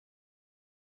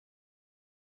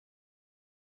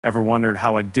Ever wondered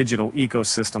how a digital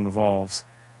ecosystem evolves?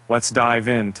 Let's dive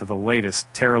into the latest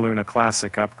Terra Luna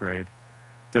Classic upgrade.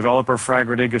 Developer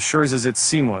Fragwuerdig assures it's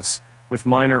seamless, with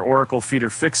minor Oracle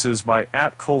feeder fixes by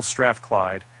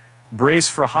 @Colstrath-Clyde. Brace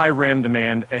for high RAM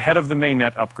demand ahead of the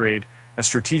mainnet upgrade, a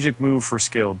strategic move for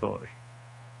scalability.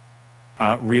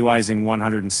 Realizing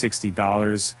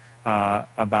 $160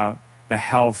 about the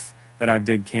health that I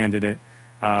did candidate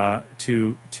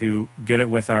to get it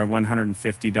with our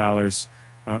 $150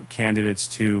 candidates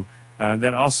to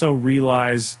that also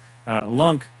realize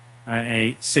LUNC,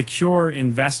 a secure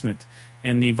investment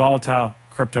in the volatile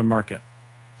crypto market.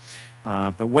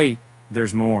 But wait,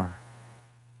 there's more.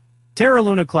 Terra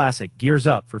Luna Classic gears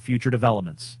up for future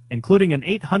developments, including an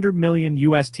 800 million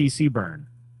USTC burn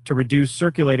to reduce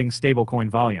circulating stablecoin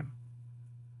volume.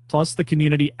 Plus, the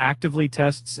community actively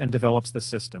tests and develops the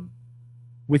system,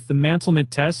 with the Mantlement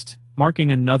test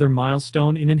marking another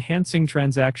milestone in enhancing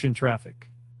transaction traffic.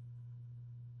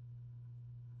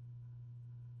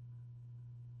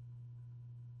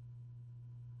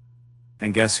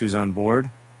 And guess who's on board?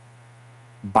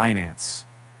 Binance.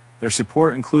 Their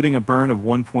support, including a burn of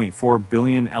 1.4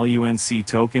 billion LUNC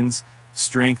tokens,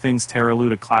 strengthens Terra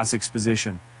Luna Classic's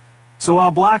position. So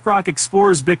while BlackRock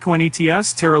explores Bitcoin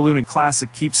ETFs, Terra Luna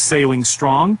Classic keeps sailing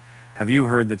strong. Have you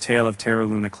heard the tale of Terra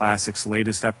Luna Classic's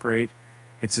latest upgrade?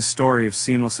 It's a story of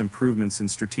seamless improvements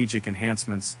and strategic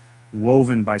enhancements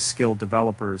woven by skilled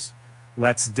developers.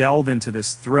 Let's delve into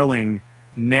this thrilling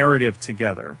narrative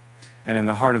together. And in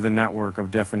the heart of the network of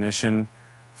definition,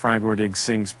 Fragwuerdig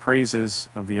sings praises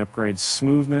of the upgrade's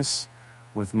smoothness,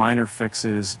 with minor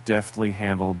fixes deftly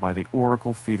handled by the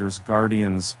Oracle feeder's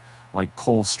guardians like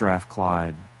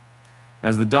Colstrath-Clyde.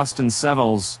 As the dust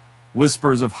unsettles,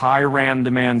 whispers of high RAM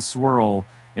demand swirl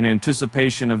in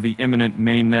anticipation of the imminent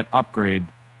mainnet upgrade,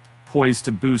 poised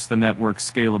to boost the network's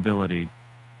scalability.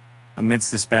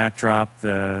 Amidst this backdrop,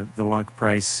 the LUNC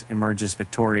price emerges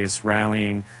victorious,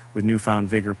 rallying with newfound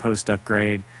vigor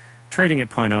post-upgrade, trading at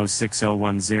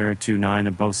 0.0601029,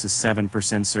 and boasts a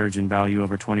 7% surge in value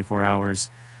over 24 hours,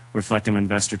 reflecting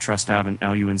investor trust in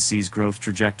LUNC's growth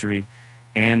trajectory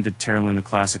and the Terra Luna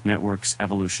Classic network's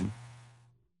evolution.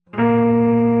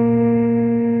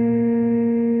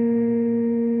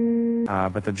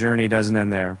 But the journey doesn't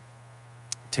end there.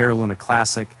 Terra Luna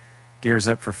Classic gears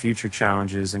up for future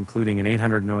challenges, including an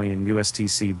 800 million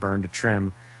USTC burn to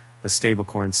trim the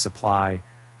stablecoin supply,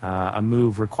 a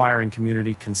move requiring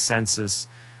community consensus.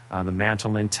 The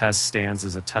Mantlement test stands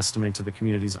as a testament to the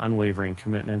community's unwavering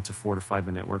commitment to fortify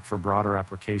the network for broader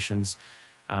applications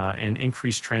and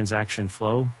increased transaction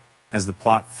flow. As the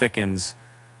plot thickens,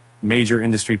 major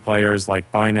industry players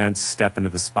like Binance step into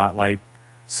the spotlight,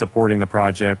 supporting the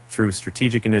project through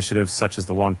strategic initiatives such as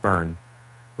the LUNC burn.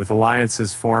 With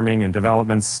alliances forming and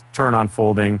developments turn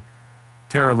unfolding,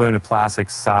 Terra Luna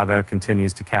Classic's saga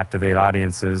continues to captivate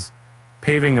audiences,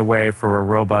 paving the way for a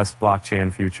robust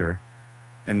blockchain future.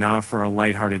 And now for a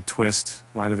lighthearted twist,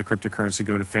 why did the cryptocurrency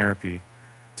go to therapy?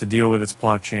 To deal with its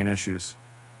blockchain issues.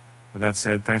 With that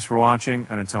said, thanks for watching,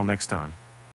 and until next time.